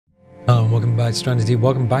Welcome back to Stranded Deep,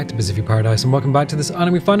 welcome back to Pacific Paradise, and welcome back to this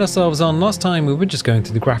island we find ourselves on. Last time we were just going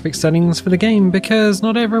through the graphic settings for the game because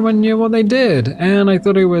not everyone knew what they did, and I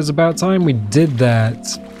thought it was about time we did that.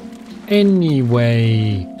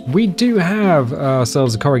 Anyway, we do have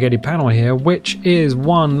ourselves a corrugated panel here, which is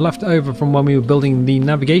one left over from when we were building the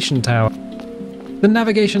navigation tower. The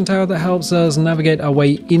navigation tower that helps us navigate our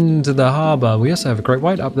way into the harbour. We also have a great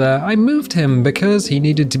white up there. I moved him because he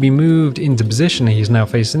needed to be moved into position. He's now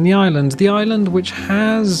facing the island which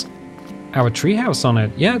has our treehouse on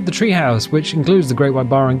it. Yeah, the treehouse, which includes the great white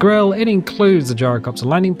bar and grill. It includes the gyrocopter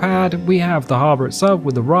landing pad. We have the harbour itself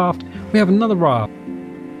with the raft. We have another raft.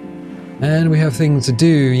 And we have things to do.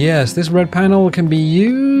 Yes, this red panel can be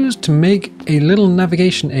used to make a little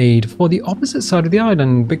navigation aid for the opposite side of the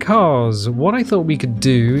island, because what I thought we could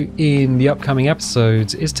do in the upcoming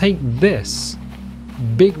episodes is take this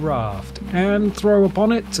big raft and throw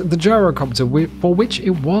upon it the gyrocopter for which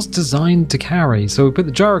it was designed to carry. So we put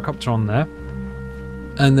the gyrocopter on there,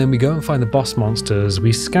 and then we go and find the boss monsters.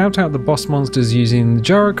 We scout out the boss monsters using the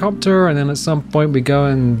gyrocopter, and then at some point we go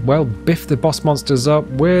and, well, biff the boss monsters up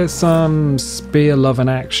with some spear love and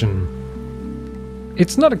action.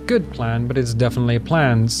 It's not a good plan, but it's definitely a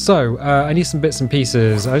plan. So, I need some bits and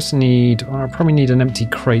pieces. I probably need an empty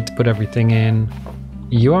crate to put everything in.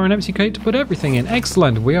 You are an empty crate to put everything in.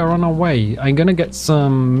 Excellent, we are on our way. I'm gonna get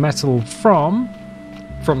some metal from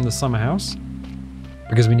the summer house,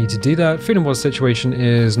 because we need to do that. Food and water situation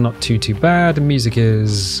is not too bad. The music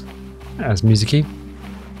is as musicy.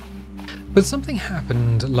 But something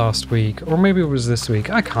happened last week, or maybe it was this week,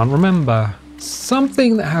 I can't remember.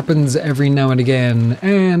 Something that happens every now and again,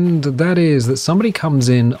 and that is that somebody comes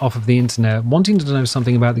in off of the internet wanting to know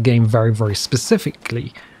something about the game very, very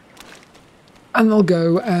specifically. And they'll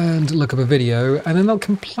go and look up a video, and then they'll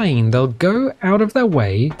complain. They'll go out of their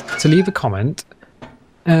way to leave a comment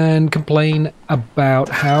and complain about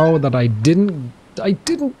how that I didn't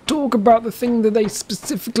talk about the thing that they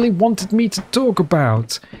specifically wanted me to talk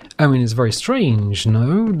about. I mean, it's very strange,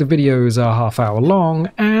 no? The videos are half-hour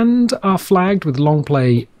long and are flagged with long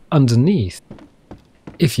play underneath.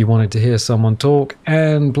 If you wanted to hear someone talk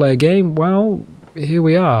and play a game, well, here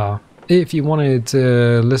we are. If you wanted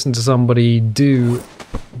to listen to somebody do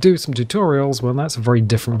some tutorials, well, that's a very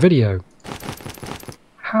different video.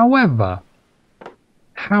 However,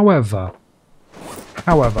 I'm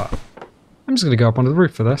just going to go up onto the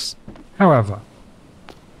roof for this. However,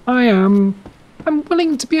 I'm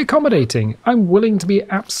willing to be accommodating. I'm willing to be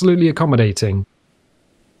absolutely accommodating.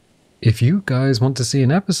 If you guys want to see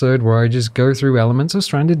an episode where I just go through elements of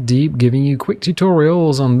Stranded Deep, giving you quick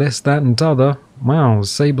tutorials on this, that, and t'other, well,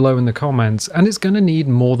 say below in the comments. And it's going to need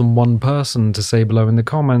more than one person to say below in the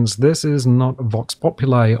comments. This is not a vox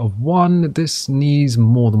populi of one. This needs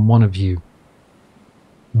more than one of you.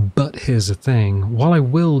 But here's the thing, while I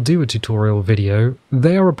will do a tutorial video,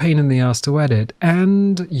 they are a pain in the ass to edit,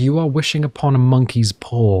 and you are wishing upon a monkey's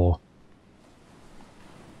paw.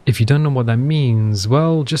 If you don't know what that means,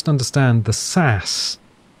 well, just understand the sass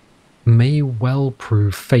may well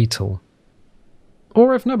prove fatal.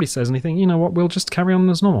 Or if nobody says anything, you know what, we'll just carry on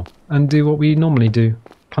as normal, and do what we normally do,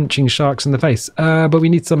 punching sharks in the face. But we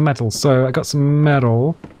need some metal, so I got some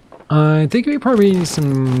metal. I think we probably need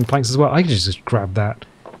some planks as well. I could just grab that.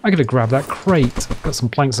 I could have grabbed that crate. Got some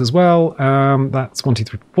planks as well. That's 1, 2,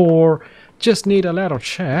 3, 4. Just need a little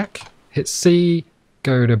check. Hit C.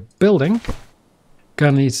 Go to building.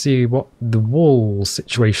 Gonna need to see what the wall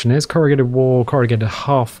situation is. Corrugated wall. Corrugated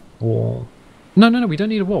half wall. No. We don't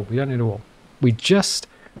need a wall. We don't need a wall. We just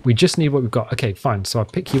need what we've got. Okay, fine. So I'll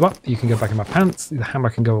pick you up. You can go back in my pants. The hammer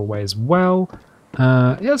can go away as well.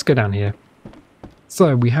 Yeah, let's go down here.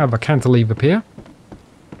 So we have a cantilever pier.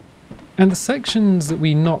 And the sections that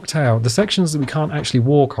we knocked out, the sections that we can't actually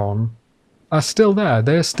walk on, are still there.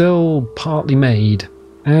 They're still partly made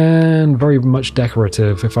and very much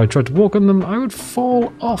decorative. If I tried to walk on them, I would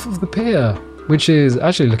fall off of the pier, which is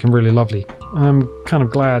actually looking really lovely. I'm kind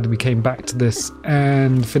of glad we came back to this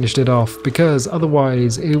and finished it off, because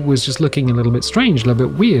otherwise it was just looking a little bit strange, a little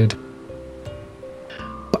bit weird.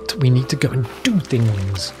 But we need to go and do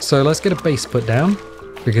things. So let's get a base put down,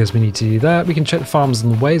 because we need to do that. We can check the farms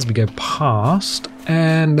on the way as we go past,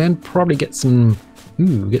 and then probably get some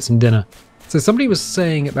dinner. So somebody was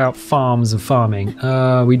saying about farms and farming.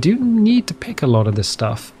 We do need to pick a lot of this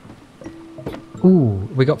stuff. Ooh,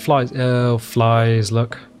 we got flies. Oh, flies,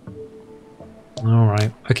 look.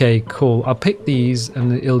 Alright, okay, cool. I'll pick these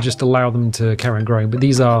and it'll just allow them to carry on growing, but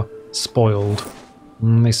these are spoiled.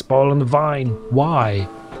 They spoil on the vine. Why?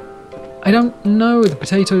 I don't know. The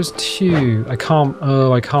potatoes too. I can't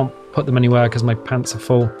put them anywhere because my pants are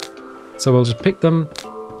full. So we'll just pick them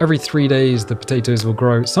every 3 days the potatoes will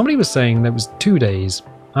grow. Somebody was saying that was 2 days.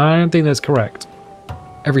 I don't think that's correct.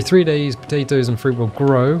 Every 3 days potatoes and fruit will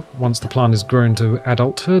grow once the plant is grown to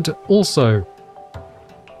adulthood. Also,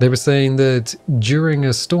 they were saying that during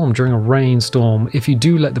a storm, during a rainstorm, if you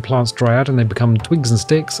do let the plants dry out and they become twigs and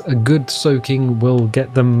sticks, a good soaking will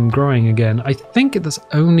get them growing again. I think that's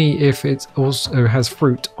only if it also has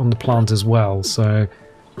fruit on the plant as well. So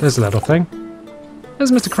there's a little thing.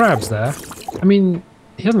 There's Mr. Krabs there. I mean,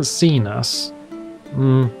 he hasn't seen us.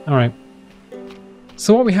 Alright.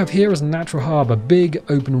 So what we have here is a natural harbour, big,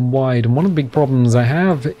 open and wide. And one of the big problems I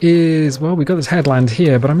have is, well, we've got this headland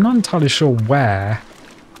here, but I'm not entirely sure where.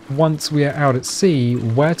 Once we are out at sea,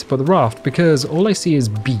 where to put the raft, because all I see is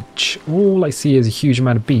beach. All I see is a huge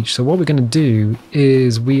amount of beach. So what we're going to do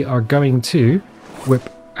is we are going to whip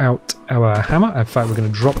out our hammer. In fact, we're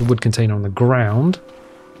going to drop the wood container on the ground.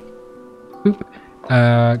 Boop.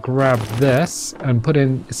 Grab this and put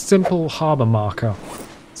in a simple harbour marker.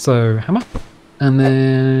 So hammer, and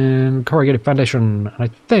then corrugated foundation. And I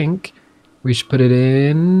think we should put it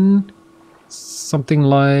in something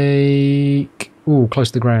like... Ooh, close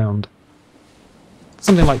to the ground.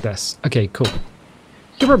 Something like this. Okay, cool.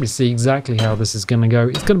 You can probably see exactly how this is going to go.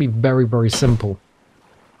 It's going to be very, very simple.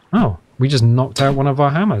 Oh, we just knocked out one of our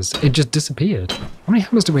hammers. It just disappeared. How many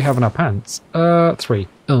hammers do we have in our pants? 3.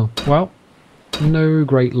 Oh, well, no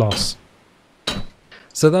great loss.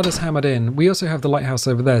 So that is hammered in. We also have the lighthouse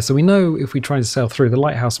over there. So we know if we try to sail through the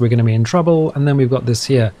lighthouse, we're going to be in trouble. And then we've got this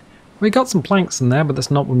here. We got some planks in there, but that's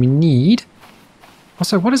not what we need.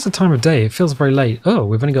 Also, what is the time of day? It feels very late. Oh,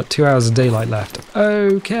 we've only got 2 hours of daylight left.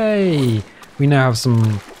 Okay. We now have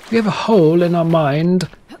some... We have a hole in our mind.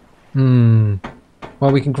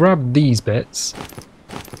 Well, we can grab these bits.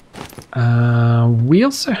 We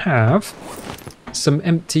also have some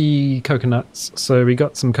empty coconuts. So we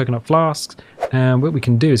got some coconut flasks. And what we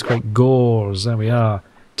can do is create gauze. There we are.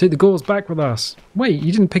 Take the gauze back with us. Wait,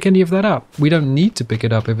 you didn't pick any of that up. We don't need to pick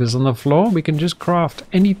it up if it's on the floor. We can just craft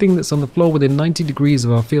anything that's on the floor within 90 degrees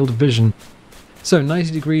of our field of vision. So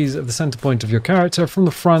 90 degrees of the center point of your character from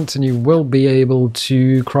the front, and you will be able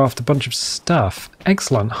to craft a bunch of stuff.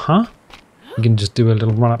 Excellent, huh? You can just do a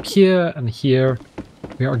little run up here and here.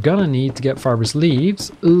 We are gonna need to get fibrous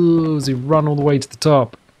leaves. Ooh, as we run all the way to the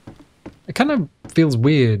top. It kind of feels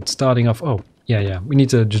weird starting off. Oh, yeah. We need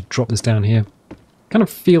to just drop this down here. Kind of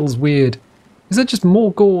feels weird. Is there just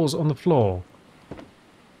more gauze on the floor?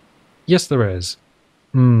 Yes, there is.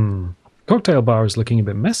 Cocktail bar is looking a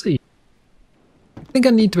bit messy. I think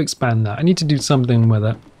I need to expand that. I need to do something with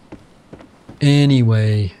it.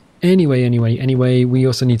 Anyway, we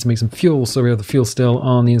also need to make some fuel. So we have the fuel still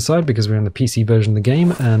on the inside because we're in the PC version of the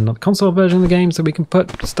game and not the console version of the game. So we can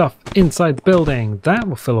put stuff inside the building. That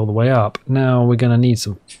will fill all the way up. Now we're going to need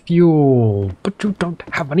some fuel. But you don't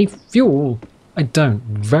have any fuel. I don't.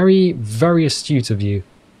 Very, very astute of you.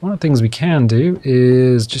 One of the things we can do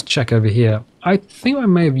is just check over here. I think I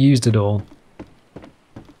may have used it all.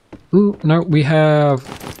 Ooh, no, we have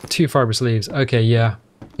 2 fibrous leaves. Okay, yeah.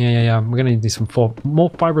 We're going to need some more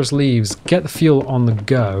fibrous leaves. Get the fuel on the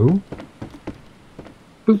go.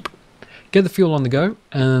 Boop. Get the fuel on the go,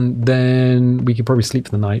 and then we can probably sleep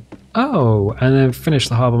for the night. Oh, and then finish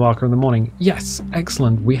the harbour marker in the morning. Yes,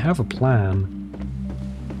 excellent. We have a plan.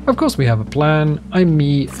 Of course we have a plan. I'm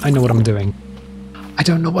me. I know what I'm doing. I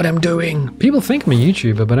don't know what I'm doing. People think I'm a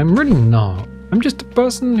YouTuber, but I'm really not. I'm just a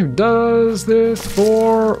person who does this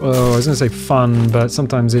for, oh, I was going to say fun, but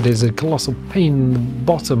sometimes it is a colossal pain in the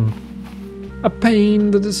bottom. A pain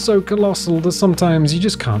that is so colossal that sometimes you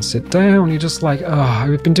just can't sit down. You're just like, oh,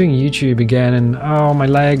 I've been doing YouTube again, and oh, my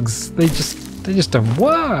legs, they just don't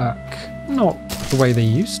work. Not the way they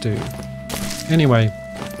used to. Anyway,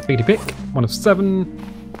 picky pick, 1 of 7.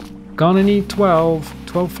 Gonna need 12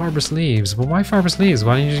 fibrous leaves. Well, why fibrous leaves?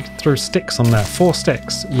 Why don't you just throw sticks on there? 4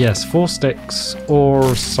 sticks. Yes, 4 sticks,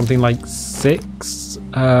 or something like 6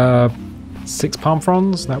 palm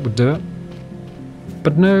fronds. That would do it.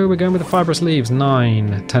 But no, we're going with the fibrous leaves.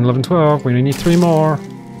 9, 10, 11, 12. We only need 3 more.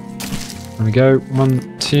 There we go.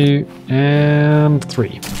 1, 2, and 3.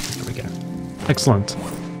 There we go. Excellent.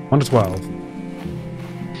 1 to 12.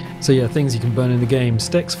 So yeah, things you can burn in the game.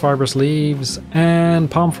 Sticks, fibrous leaves,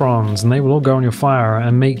 and palm fronds. And they will all go on your fire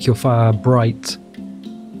and make your fire bright.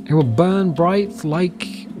 It will burn bright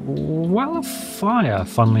like, well, a fire,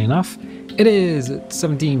 funnily enough. It is at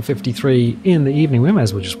 17:53 in the evening. We may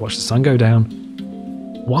as well just watch the sun go down.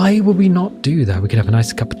 Why would we not do that? We could have a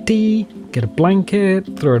nice cup of tea, get a blanket,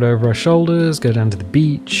 throw it over our shoulders, go down to the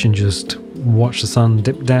beach and just watch the sun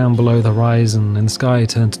dip down below the horizon and the sky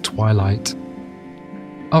turn to twilight.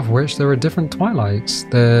 Of which there are different twilights.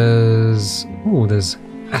 There's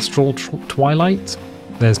astral twilight.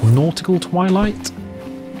 There's nautical twilight.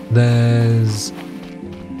 There's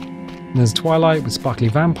twilight with sparkly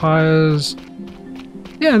vampires.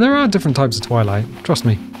 Yeah, there are different types of twilight. Trust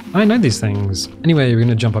me, I know these things. Anyway, we're going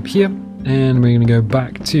to jump up here and we're going to go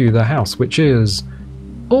back to the house, which is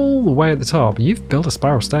all the way at the top. You've built a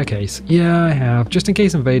spiral staircase. Yeah, I have. Just in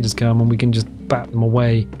case invaders come and we can just bat them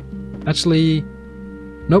away. Actually,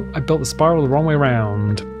 nope, I built the spiral the wrong way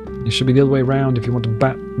around. It should be the other way around if you want to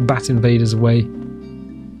bat invaders away.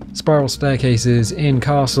 Spiral staircases in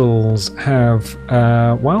castles have,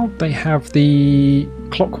 well, they have the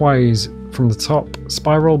clockwise from the top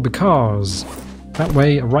spiral because that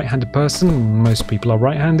way a right-handed person, most people are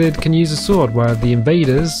right-handed, can use a sword, where the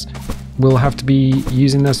invaders will have to be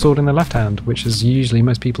using their sword in their left hand, which is usually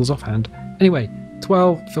most people's offhand. Anyway,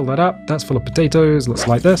 12, fill that up. That's full of potatoes. Let's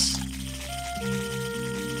light this.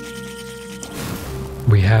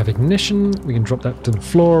 We have ignition. We can drop that to the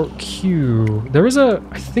floor. Q. There is I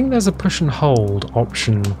think there's a push and hold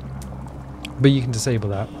option, but you can disable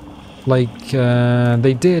that. Like,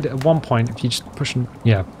 they did at one point, if you just push and,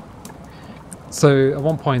 yeah. So at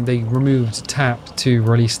one point they removed tap to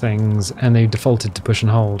release things and they defaulted to push and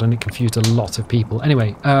hold, and it confused a lot of people.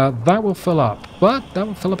 Anyway, that will fill up, but that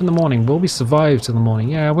will fill up in the morning. Will we survive till the morning?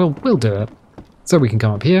 Yeah, we'll do it. So we can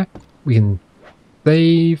come up here. We can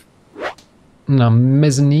save. No,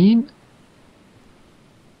 Mezzanine,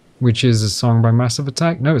 which is a song by Massive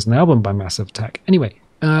Attack. No, it's an album by Massive Attack. Anyway,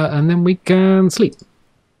 and then we can sleep.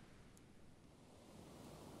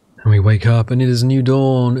 And we wake up and it is a new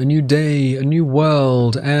dawn, a new day, a new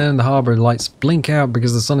world, and the harbour lights blink out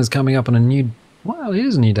because the sun is coming up on a new... Well, it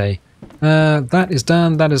is a new day. That is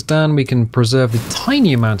done, that is done. We can preserve the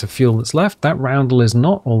tiny amount of fuel that's left. That roundel is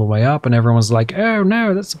not all the way up and everyone's like, oh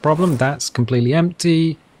no, that's the problem. That's completely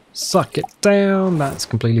empty. Suck it down. That's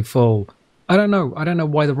completely full. I don't know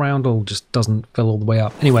why the roundel just doesn't fill all the way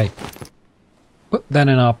up. Anyway, put that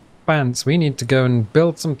in our pants. We need to go and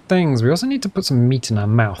build some things. We also need to put some meat in our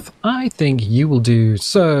mouth. I think you will do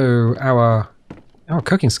so. Our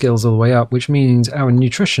cooking skills all the way up, which means our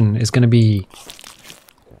nutrition is going to be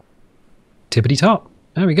tippity top.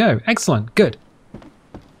 There we go. Excellent. Good.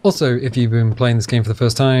 Also, if you've been playing this game for the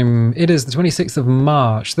first time, it is the 26th of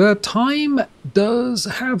March. The time does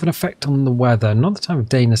have an effect on the weather. Not the time of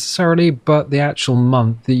day necessarily, but the actual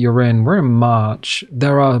month that you're in. We're in March.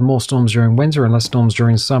 There are more storms during winter and less storms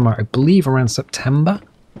during summer. I believe around September,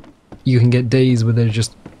 you can get days where there's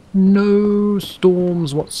just no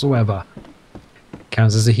storms whatsoever.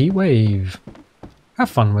 Counts as a heat wave. Have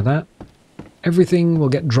fun with that. Everything will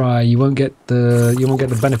get dry. You won't get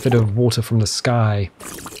the benefit of water from the sky.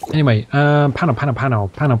 Anyway, panel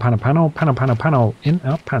in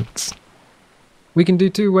our pants. We can do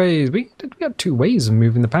two ways. We got two ways of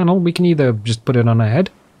moving the panel. We can either just put it on our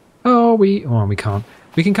head. Oh, we can't.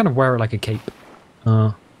 We can kind of wear it like a cape.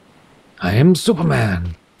 I am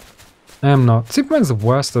Superman. I am not. Superman's the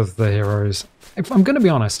worst of the heroes, if I'm going to be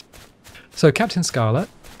honest. So Captain Scarlet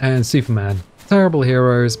and Superman, terrible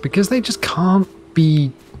heroes because they just can't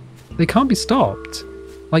be stopped.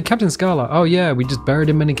 Like Captain Scarlet, oh yeah, we just buried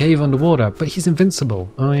him in a cave underwater, but he's invincible.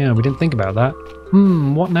 Oh yeah, we didn't think about that.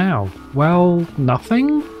 What now? Well,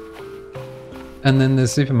 nothing? And then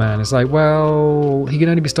there's Superman. It's like, well, he can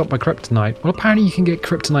only be stopped by kryptonite. Well, apparently you can get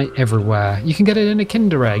kryptonite everywhere. You can get it in a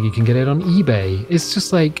Kinder Egg, you can get it on eBay. It's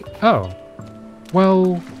just like, oh,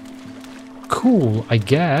 well, cool, I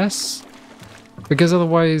guess. Because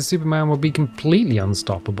otherwise Superman will be completely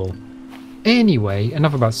unstoppable. Anyway,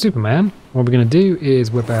 enough about Superman. What we're going to do is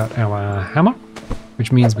whip out our hammer,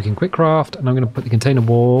 which means we can quick craft, and I'm going to put the container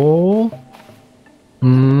wall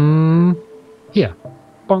here.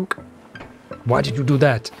 Bonk. Why did you do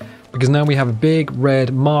that? Because now we have a big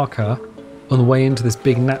red marker on the way into this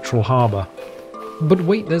big natural harbour. But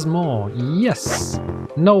wait, there's more. Yes.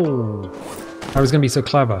 No. I was going to be so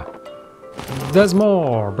clever. There's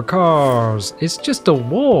more, because it's just a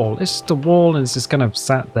wall. It's just a wall and it's just kind of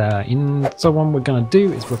sat there. And so what we're going to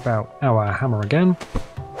do is whip out our hammer again.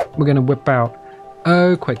 We're going to whip out,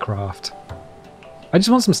 quick craft. I just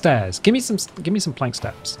want some stairs. Give me some plank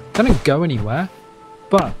steps. They don't go anywhere,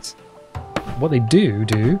 but what they do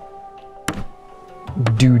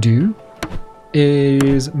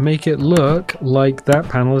is make it look like that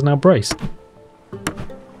panel is now braced.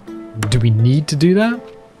 Do we need to do that?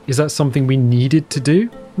 Is that something we needed to do?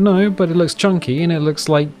 No, but it looks chunky and it looks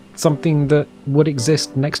like something that would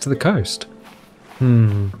exist next to the coast.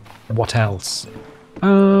 What else?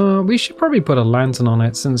 We should probably put a lantern on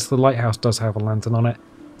it since the lighthouse does have a lantern on it.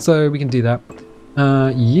 So we can do that.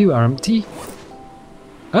 You are empty.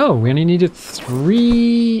 Oh, we only needed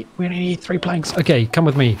 3. We only need 3 planks. Okay, come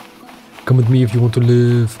with me. Come with me if you want to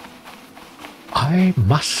live. I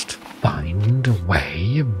must find a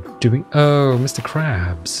way of doing... Oh, Mr.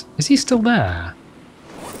 Krabs. Is he still there?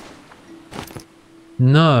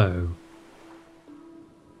 No.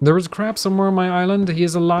 There is a crab somewhere on my island. He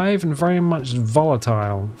is alive and very much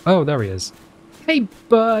volatile. Oh, there he is. Hey,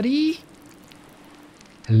 buddy.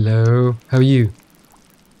 Hello. How are you?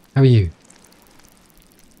 How are you?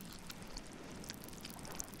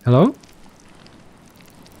 Hello?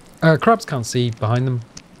 Crabs can't see behind them.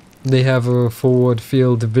 They have a forward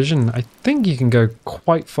field of vision. I think you can go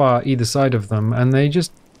quite far either side of them, and they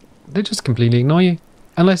just completely ignore you.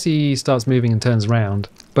 Unless he starts moving and turns around.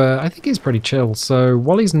 But I think he's pretty chill, so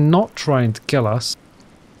while he's not trying to kill us,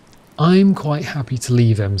 I'm quite happy to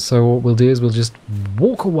leave him. So what we'll do is we'll just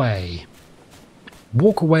walk away.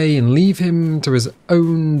 Walk away and leave him to his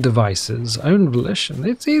own devices, own volition.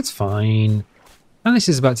 It's fine. Unless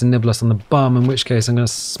he's about to nibble us on the bum, in which case I'm going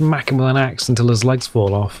to smack him with an axe until his legs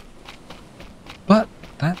fall off. But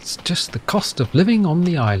that's just the cost of living on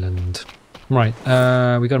the island. Right,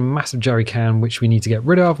 we got a massive jerry can which we need to get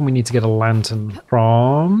rid of, and we need to get a lantern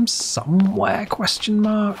from somewhere, question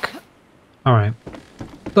mark. Alright,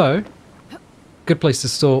 so, good place to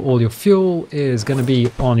store all your fuel is going to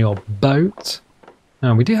be on your boat.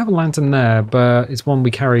 Now, we do have a lantern there, but it's one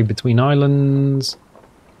we carry between islands.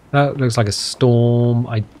 That looks like a storm.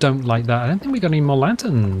 I don't like that. I don't think we got any more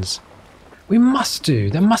lanterns. We must do.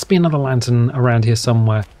 There must be another lantern around here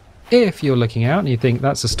somewhere. If you're looking out and you think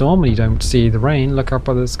that's a storm and you don't see the rain, look up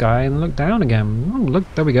at the sky and look down again. Oh, look,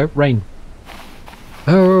 there we go, rain.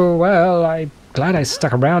 Oh, well, I'm glad I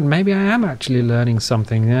stuck around. Maybe I am actually learning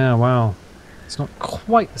something. Yeah, wow. It's not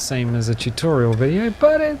quite the same as a tutorial video,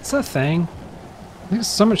 but it's a thing. There's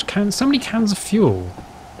so many cans of fuel.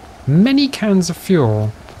 Many cans of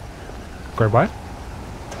fuel. Great white.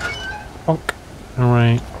 Bonk.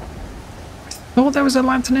 Alright. I thought there was a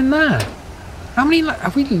lantern in there. How many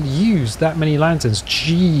have we used that many lanterns?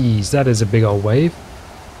 Jeez, that is a big old wave.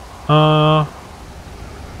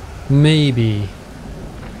 Maybe.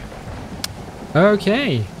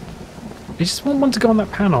 Okay. I just want one to go on that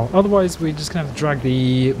panel. Otherwise, we're just gonna have to drag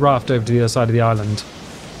the raft over to the other side of the island.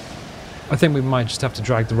 I think we might just have to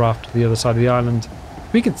drag the raft to the other side of the island.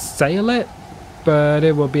 We could sail it, but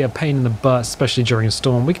it will be a pain in the butt, especially during a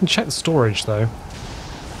storm. We can check the storage though.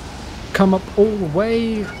 Come up all the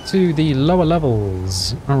way to the lower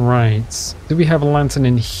levels. Alright. Do we have a lantern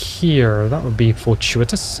in here? That would be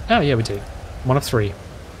fortuitous. Oh yeah, we do. 1 of 3.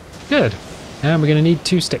 Good. And we're going to need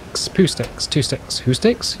 2 sticks. Poo sticks. 2 sticks. Who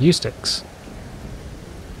sticks? You sticks.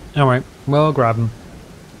 Alright. We'll grab them.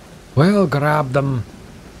 We'll grab them.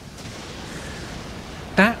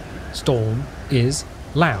 That storm is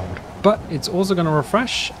loud. But it's also going to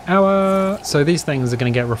refresh our... So these things are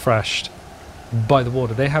going to get refreshed by the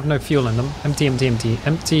water. They have no fuel in them. Empty, empty, empty,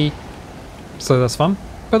 empty. So that's fun.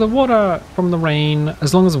 But the water from the rain,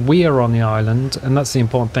 as long as we are on the island, and that's the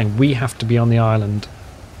important thing, we have to be on the island.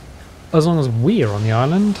 As long as we are on the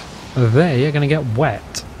island, they are going to get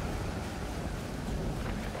wet.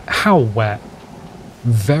 How wet?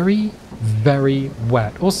 Very, very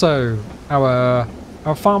wet. Also, our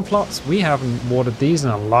farm plots, we haven't watered these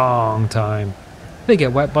in a long time. They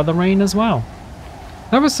get wet by the rain as well.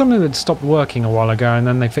 That was something that stopped working a while ago and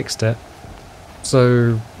then they fixed it.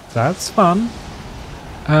 So that's fun.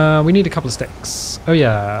 We need a couple of sticks. Oh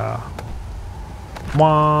yeah.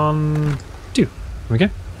 1, 2. There we go.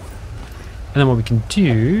 And then what we can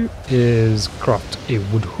do is craft a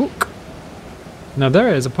wood hook. Now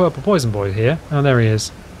there is a purple poison boy here. Oh, there he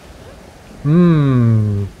is.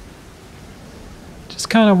 Just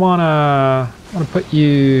kind of wanna put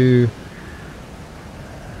you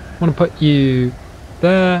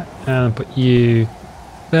there and put you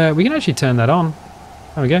there. We can actually turn that on.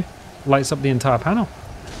 There we go. Lights up the entire panel.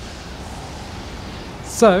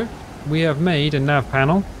 So we have made a nav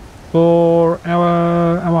panel for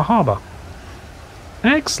our harbour.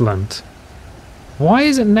 Excellent. Why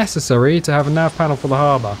is it necessary to have a nav panel for the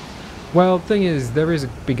harbour? Well, the thing is, there is a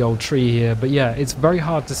big old tree here, but yeah, it's very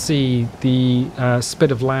hard to see the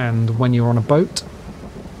spit of land when you're on a boat.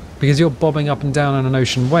 Because you're bobbing up and down on an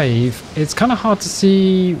ocean wave, it's kind of hard to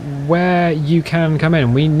see where you can come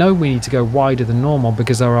in. We know we need to go wider than normal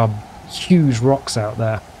because there are huge rocks out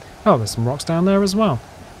there. Oh, there's some rocks down there as well.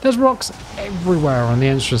 There's rocks everywhere on the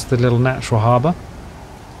entrance to the little natural harbour.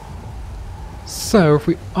 So if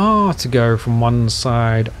we are to go from one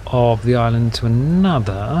side of the island to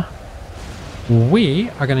another,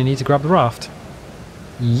 we are going to need to grab the raft.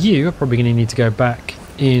 You are probably going to need to go back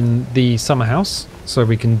in the summer house so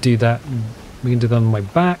we can do that We can do that on the way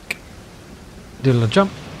back. Do a little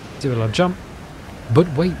jump. Do a little jump. But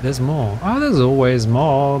wait, there's more. Oh, there's always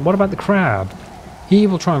more. What about the crab? He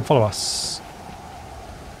will try and follow us.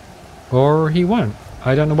 Or he won't.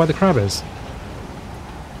 I don't know where the crab is.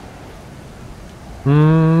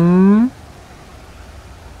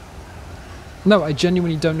 No, I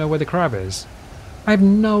genuinely don't know where the crab is. I have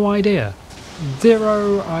no idea.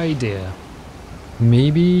 Zero idea.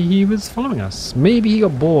 Maybe he was following us. Maybe he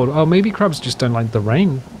got bored. Oh, maybe crabs just don't like the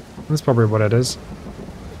rain. That's probably what it is.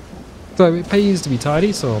 So it pays to be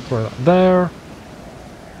tidy, so I'll throw that there.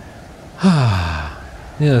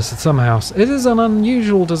 Yes, it's some house. It is an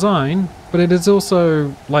unusual design, but it is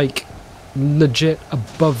also, like, legit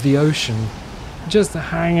above the ocean. Just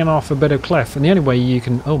hanging off a bit of cliff. And the only way you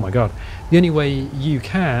can... Oh my god. The only way you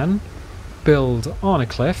can build on a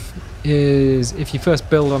cliff is if you first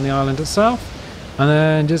build on the island itself, and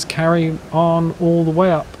then just carry on all the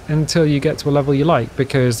way up until you get to a level you like,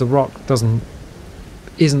 because the rock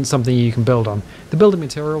isn't something you can build on. The building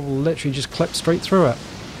material will literally just clip straight through it.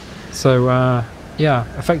 So yeah,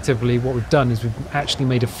 effectively what we've done is we've actually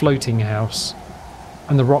made a floating house,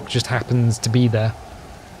 and the rock just happens to be there.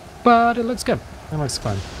 But it looks good. It looks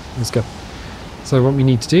fine. Let's go. So what we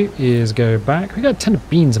need to do is go back. We got a tin of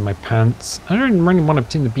beans in my pants. I don't really want a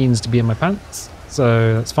tin of beans to be in my pants,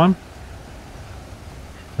 so that's fine.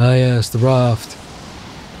 Ah yes, the raft.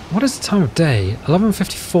 What is the time of day?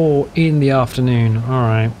 11:54 in the afternoon.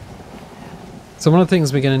 Alright. So one of the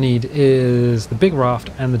things we're going to need is the big raft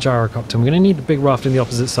and the gyrocopter. We're going to need the big raft on the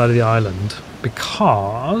opposite side of the island,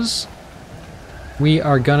 because we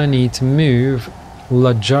are going to need to move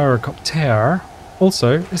la gyrocopter.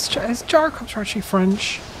 Also, is gyrocopter actually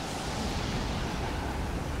French?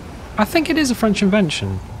 I think it is a French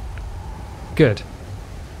invention. Good.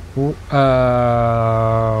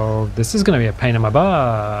 This is going to be a pain in my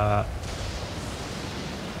butt.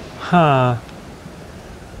 Huh.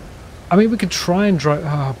 I mean, we could try and drive...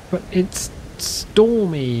 Oh, but it's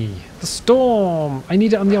stormy. The storm. I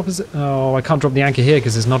need it on the opposite... Oh, I can't drop the anchor here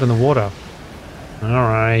because it's not in the water.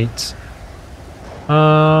 Alright.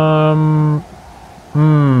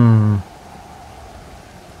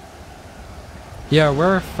 Yeah,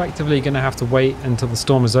 we're effectively going to have to wait until the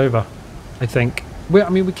storm is over, I think. I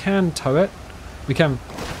mean, we can tow it. We can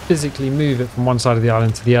physically move it from one side of the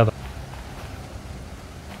island to the other.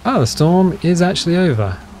 Oh, the storm is actually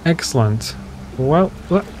over. Excellent. Well,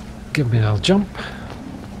 give me a little jump.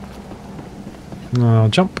 I'll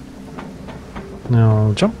jump.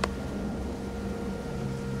 I'll jump.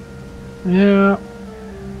 Yeah.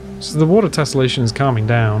 So the water tessellation is calming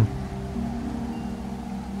down.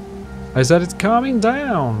 I said it's calming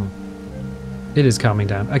down. It is calming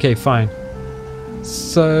down. Okay, fine.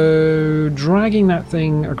 So dragging that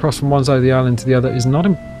thing across from one side of the island to the other is not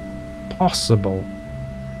impossible.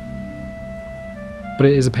 But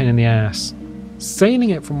it is a pain in the ass. Sailing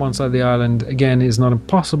it from one side of the island, again, is not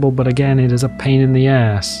impossible, but again, it is a pain in the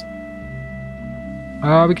ass.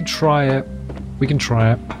 We can try it. We can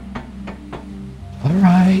try it.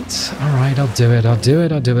 Alright, I'll do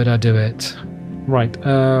it. Right,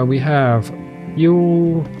 we have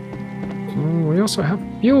fuel. We also have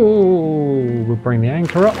fuel. We'll bring the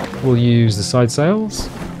anchor up. We'll use the side sails.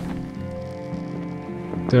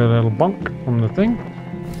 Do a little bonk from the thing.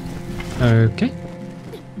 Okay.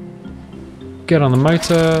 Get on the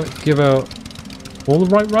motor. Give out all the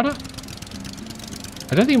right rudder.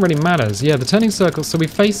 I don't think it really matters. Yeah, the turning circle. So we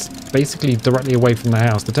face basically directly away from the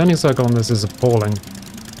house. The turning circle on this is appalling.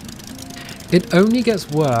 It only gets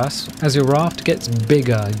worse as your raft gets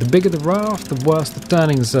bigger. The bigger the raft, the worse the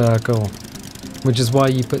turning circle. Which is why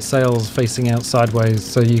you put sails facing out sideways,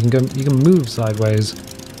 so you can move sideways.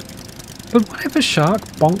 But what if a shark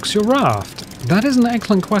bonks your raft? That is an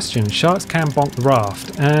excellent question. Sharks can bonk the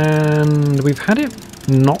raft, and we've had it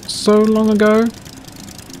not so long ago,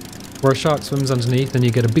 where a shark swims underneath and you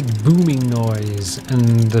get a big booming noise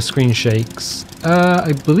and the screen shakes.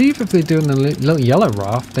 I believe if they do it in a little yellow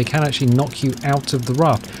raft, they can actually knock you out of the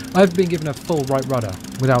raft. I've been given a full right rudder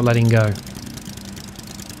without letting go.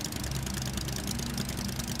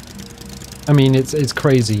 I mean, it's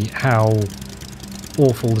crazy how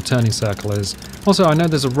awful the turning circle is. Also, I know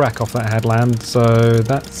there's a wreck off that headland, so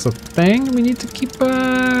that's a thing we need to keep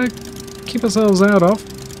ourselves out of.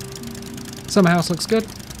 Some house looks good.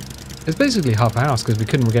 It's basically half a house because we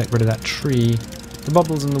couldn't get rid of that tree. The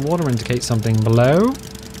bubbles in the water indicate something below.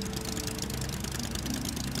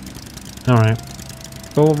 Alright.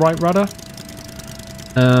 Full right rudder.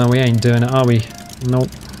 We ain't doing it, are we? Nope.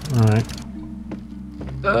 Alright.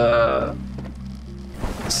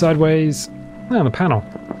 Sideways. Oh, the panel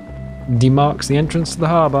demarks the entrance to the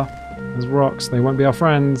harbour. There's rocks. They won't be our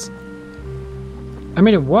friends. I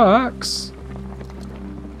mean, it works.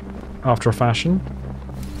 After a fashion.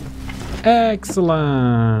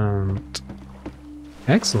 Excellent.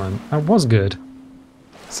 Excellent. That was good.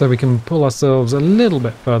 So we can pull ourselves a little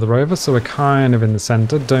bit further over, so we're kind of in the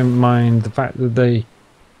center. Don't mind the fact that the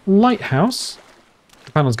lighthouse,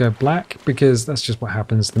 the panels go black, because that's just what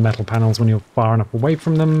happens to the metal panels when you're far enough away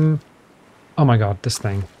from them. Oh my god, this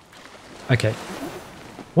thing. Okay.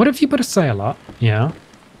 What if you put a sail up, yeah,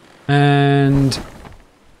 and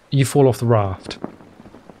you fall off the raft?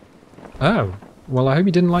 Oh, well, I hope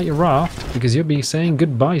you didn't like your raft, because you'll be saying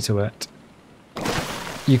goodbye to it.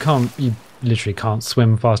 You literally can't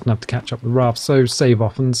swim fast enough to catch up with rafts, so save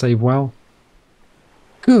often, save well.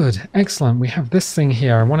 Good, excellent. We have this thing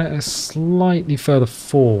here. I want it slightly further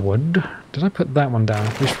forward. Did I put that one down?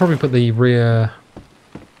 We should probably put the rear...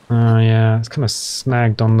 Oh yeah, it's kind of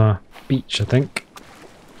snagged on the beach, I think.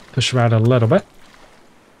 Push her out a little bit.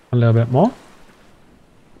 A little bit more.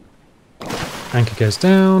 Anchor goes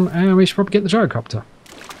down, and we should probably get the gyrocopter.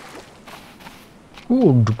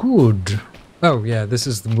 Good, good. Oh yeah, this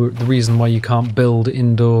is the reason why you can't build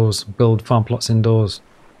indoors, build farm plots indoors.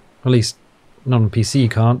 At least not on PC you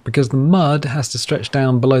can't, because the mud has to stretch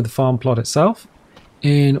down below the farm plot itself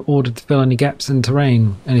in order to fill any gaps in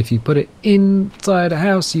terrain. And if you put it inside a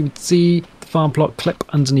house, you would see the farm plot clip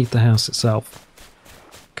underneath the house itself.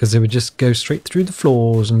 Because it would just go straight through the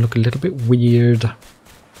floors and look a little bit weird.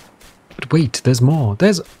 But wait, there's more.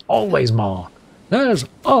 There's always more. There's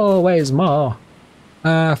always more.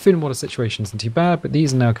 Food and water situation isn't too bad, but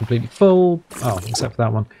these are now completely full. Oh, except for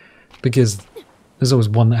that one. Because there's always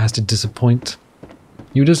one that has to disappoint.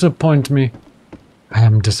 You disappoint me. I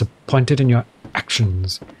am disappointed in your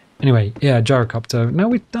actions. Anyway, yeah, gyrocopter. Now,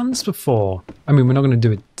 we've done this before. I mean, we're not going to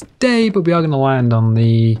do it today, but we are going to land on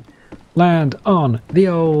the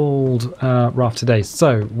old raft today.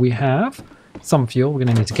 So, we have some fuel. We're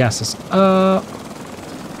going to need to gas this up.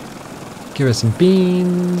 Give us some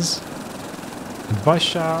beans. Advice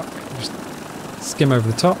shark. Just skim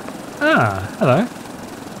over the top. Ah, hello.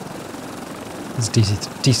 There's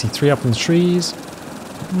DC3 up in the trees.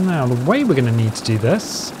 Now, the way we're going to need to do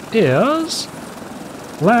this is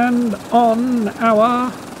land on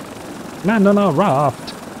our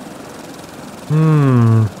raft.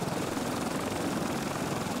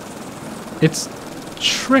 It's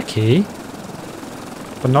tricky,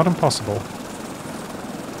 but not impossible.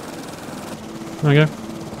 There we go.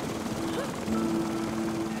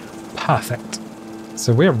 Perfect.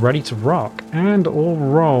 So we're ready to rock and or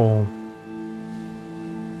roll.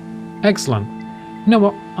 Excellent. You know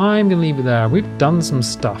what? I'm going to leave it there. We've done some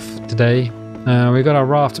stuff today. We've got our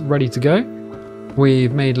raft ready to go.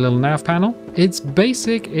 We've made a little nav panel. It's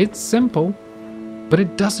basic, it's simple, but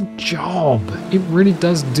it does a job. It really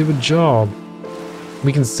does do a job.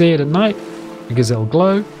 We can see it at night because it'll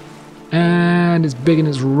glow, and it's big and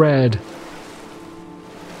it's red.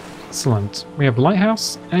 Excellent. We have the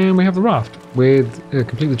lighthouse and we have the raft with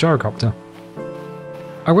complete the gyrocopter.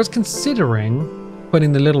 I was considering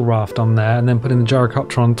putting the little raft on there and then putting the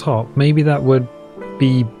gyrocopter on top. Maybe that would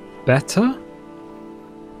be better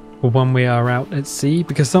for when we are out at sea,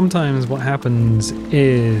 because sometimes what happens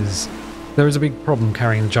is there is a big problem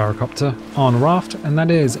carrying the gyrocopter on a raft, and that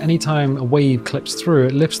is anytime a wave clips through,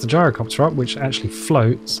 it lifts the gyrocopter up, which actually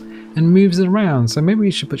floats and moves it around. So maybe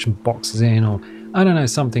we should put some boxes in, or I don't know,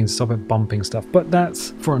 something to stop it bumping stuff, but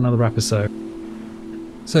that's for another episode.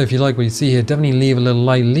 So if you like what you see here, definitely leave a little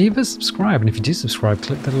like, leave a subscribe, and if you do subscribe,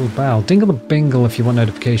 click that little bell. Dingle the bingle if you want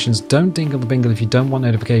notifications. Don't dingle the bingle if you don't want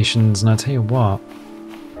notifications, and I'll tell you what,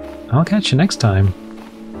 I'll catch you next time.